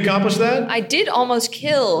you think you accomplished that? I did almost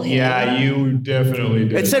kill him. Yeah, you definitely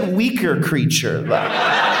did. It said weaker creature, though.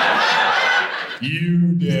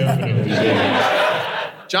 You definitely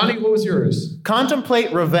did. Johnny, what was yours?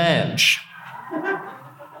 Contemplate revenge.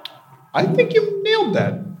 I think you nailed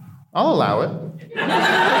that. I'll allow it.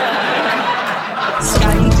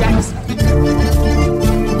 Scotty Jackson.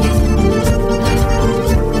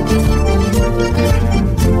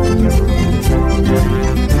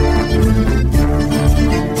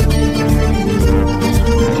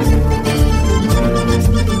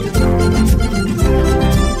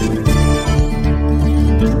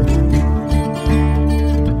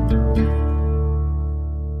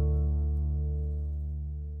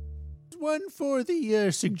 One for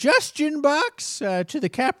the suggestion box to the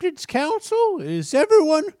Captain's Council. Is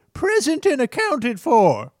everyone present and accounted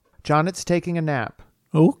for? Jonet's taking a nap.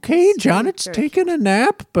 Okay, Jonet's taking a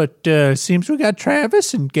nap, but seems we got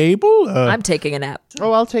Travis and Gable. I'm taking a nap.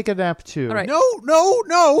 Oh, I'll take a nap too. All right.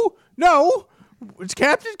 No. It's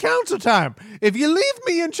Captain's Council time. If you leave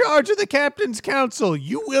me in charge of the Captain's Council,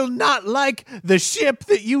 you will not like the ship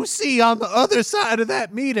that you see on the other side of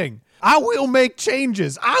that meeting. I will make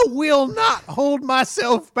changes. I will not hold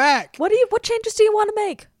myself back. What changes do you want to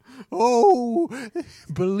make? Oh,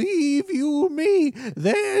 believe you me,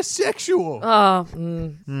 they're sexual.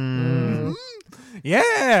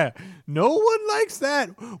 Yeah, no one likes that.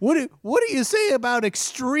 What do you say about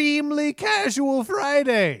extremely casual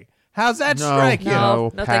Friday? How's that strike you? No,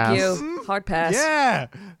 thank pass. you. Hard pass. Yeah,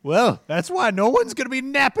 well, that's why no one's going to be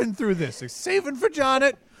napping through this. It's saving for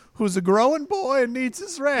Jonet, who's a growing boy and needs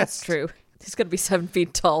his rest. True. He's going to be 7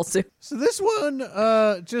 feet tall soon. So this one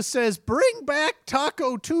just says, bring back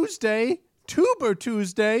Taco Tuesday. Tuber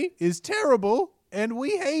Tuesday is terrible, and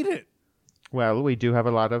we hate it. Well, we do have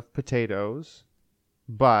a lot of potatoes,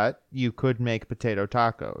 but you could make potato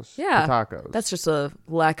tacos. Yeah. Tacos. That's just a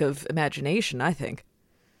lack of imagination, I think.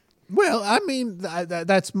 Well, I mean,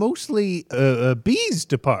 that's mostly B's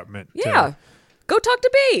department. Yeah. Go talk to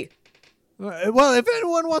B. Well, if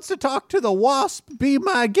anyone wants to talk to the Wasp, be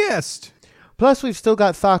my guest. Plus, we've still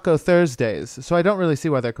got Taco Thursdays, so I don't really see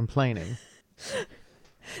why they're complaining.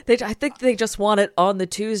 I think they just want it on the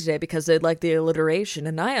Tuesday because they like the alliteration,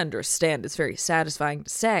 and I understand it's very satisfying to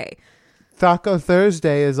say. Taco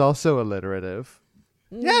Thursday is also alliterative.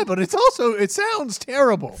 Yeah, but it sounds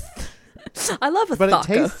terrible. I love a But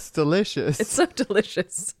taco. it tastes delicious. It's so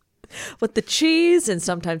delicious. With the cheese, and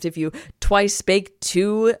sometimes if you twice bake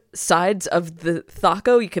 2 sides of the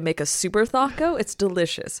taco, you can make a super taco. It's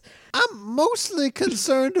delicious. I'm mostly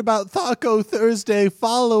concerned about Taco Thursday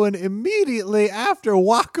following immediately after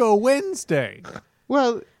Waco Wednesday.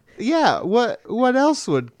 Well, yeah. What else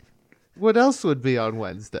would be on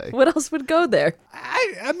Wednesday? What else would go there?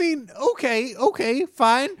 I mean, okay,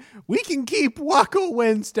 fine. We can keep Waco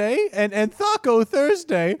Wednesday and Taco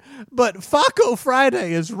Thursday, but Faco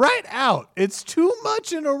Friday is right out. It's too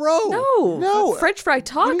much in a row. No. French fry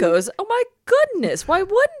tacos. Oh my goodness. Why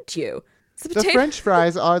wouldn't you? It's The French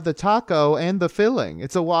fries are the taco and the filling.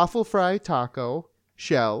 It's a waffle fry taco,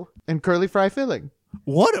 shell, and curly fry filling.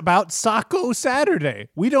 What about Saco Saturday?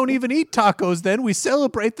 We don't even eat tacos then. We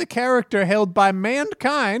celebrate the character held by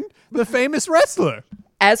Mankind, the famous wrestler.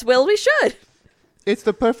 As well we should. It's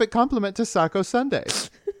the perfect complement to Saco Sunday,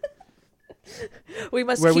 We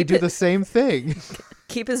must where keep we do it. the same thing.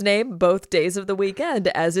 keep his name both days of the weekend,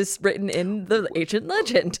 as is written in the ancient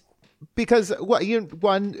legend. Because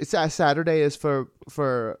Saturday is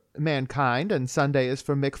for mankind and Sunday is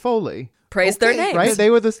for Mick Foley. Praise their names. Right? They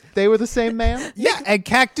were the same man? Yeah, and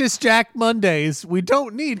Cactus Jack Mondays. We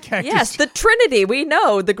don't need Cactus Yes, the Trinity. We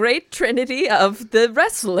know the great Trinity of the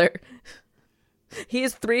wrestler. He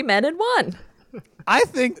is 3 men in one. I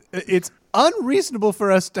think it's unreasonable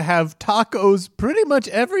for us to have tacos pretty much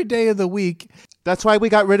every day of the week. That's why we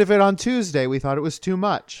got rid of it on Tuesday. We thought it was too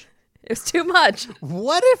much. It was too much.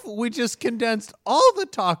 What if we just condensed all the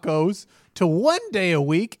tacos to 1 day a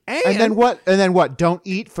week and then what? Don't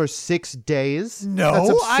eat for 6 days? No, That's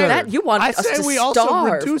absurd. You want I us say to we starve.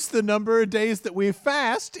 also reduce the number of days that we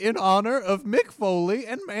fast in honor of Mick Foley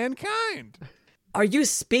and mankind. Are you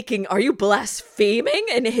blaspheming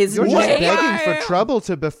in his You're just name? begging for trouble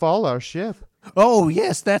to befall our ship. Oh,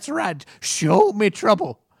 yes, that's right. Show me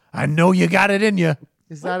trouble. I know you got it in you.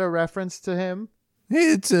 Is that a reference to him?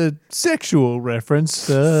 It's a sexual reference.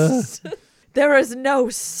 There is no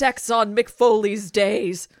sex on Mick Foley's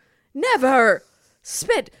days. Never.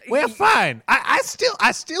 Spit. Well, fine. I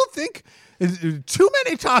still think too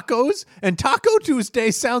many tacos and Taco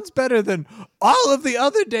Tuesday sounds better than all of the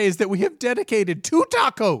other days that we have dedicated to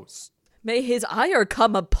tacos. May his ire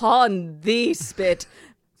come upon thee, Spit.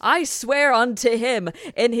 I swear unto him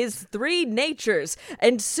in his 3 natures,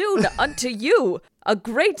 and soon unto you, a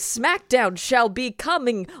great smackdown shall be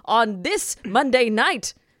coming on this Monday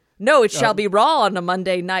night. No, it shall be Raw on a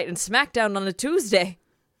Monday night and SmackDown on a Tuesday.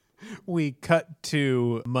 We cut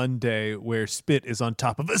to Monday where Spit is on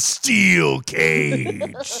top of a steel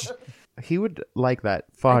cage. He would like that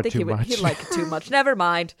far too much. He'd like it too much. Never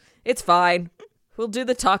mind. It's fine. We'll do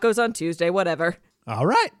the tacos on Tuesday, whatever. All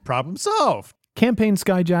right, problem solved. Campaign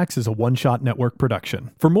Skyjacks is a one-shot network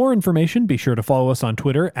production. For more information, be sure to follow us on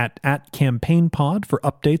Twitter at @CampaignPod for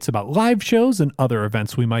updates about live shows and other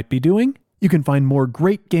events we might be doing. You can find more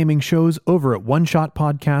great gaming shows over at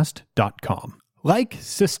oneshotpodcast.com. Like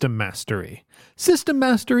System Mastery. System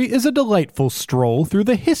Mastery is a delightful stroll through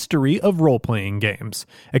the history of role-playing games.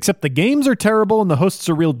 Except the games are terrible and the hosts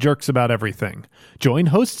are real jerks about everything. Join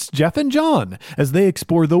hosts Jeff and John as they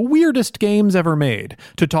explore the weirdest games ever made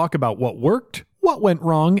to talk about what worked, what went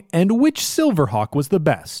wrong, and which Silverhawk was the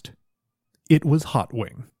best. It was Hot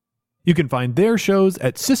Wing. You can find their shows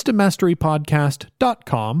at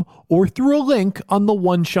systemmasterypodcast.com or through a link on the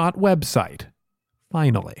One Shot website.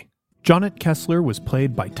 Finally, Jonnet Kessler was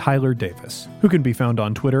played by Tyler Davis, who can be found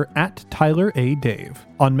on Twitter at Tyler A. Dave,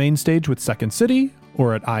 on Mainstage with Second City,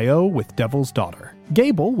 or at I.O. with Devil's Daughter.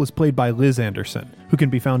 Gable was played by Liz Anderson, who can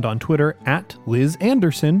be found on Twitter at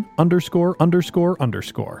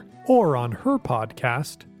LizAnderson___, or on her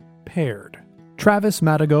podcast, Paired. Travis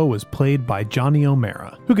Madigo was played by Johnny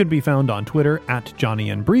O'Mara, who can be found on Twitter at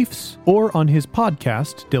JohnnyandBriefs, or on his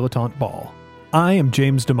podcast, Dilettante Ball. I am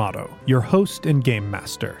James D'Amato, your host and game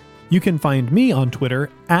master. You can find me on Twitter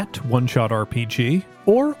at OneShotRPG,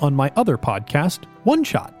 or on my other podcast, One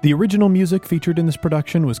Shot. The original music featured in this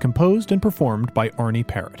production was composed and performed by Arnie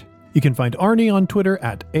Parrott. You can find Arnie on Twitter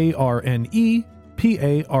at ARNEPARROTT,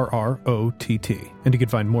 and you can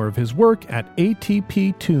find more of his work at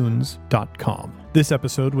atptunes.com. This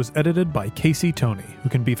episode was edited by Casey Toney, who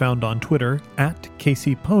can be found on Twitter at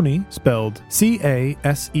CaseyPoney, spelled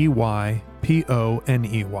CASEYPONEY,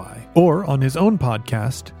 or on his own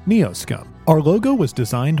podcast, Neoscum. Our logo was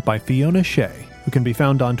designed by Fiona Shea, who can be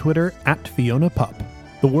found on Twitter at FionaPup.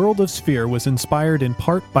 The world of Sphere was inspired in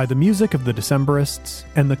part by the music of the Decemberists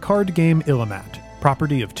and the card game Illimat,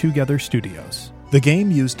 property of Together Studios. The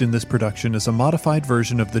game used in this production is a modified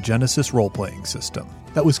version of the Genesis role-playing system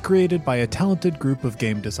that was created by a talented group of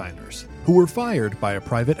game designers who were fired by a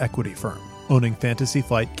private equity firm owning Fantasy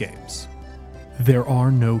Flight Games. There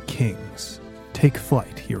are no kings. Take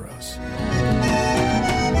flight, heroes.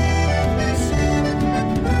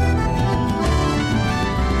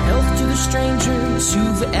 Health to the strangers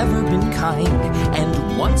who've ever been kind,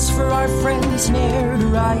 and once for our friends ne'er to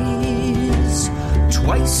rise.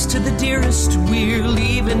 Twice to the dearest we're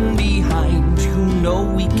leaving behind, who know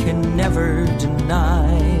we can never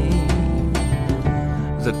deny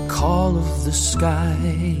the call of the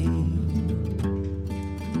sky.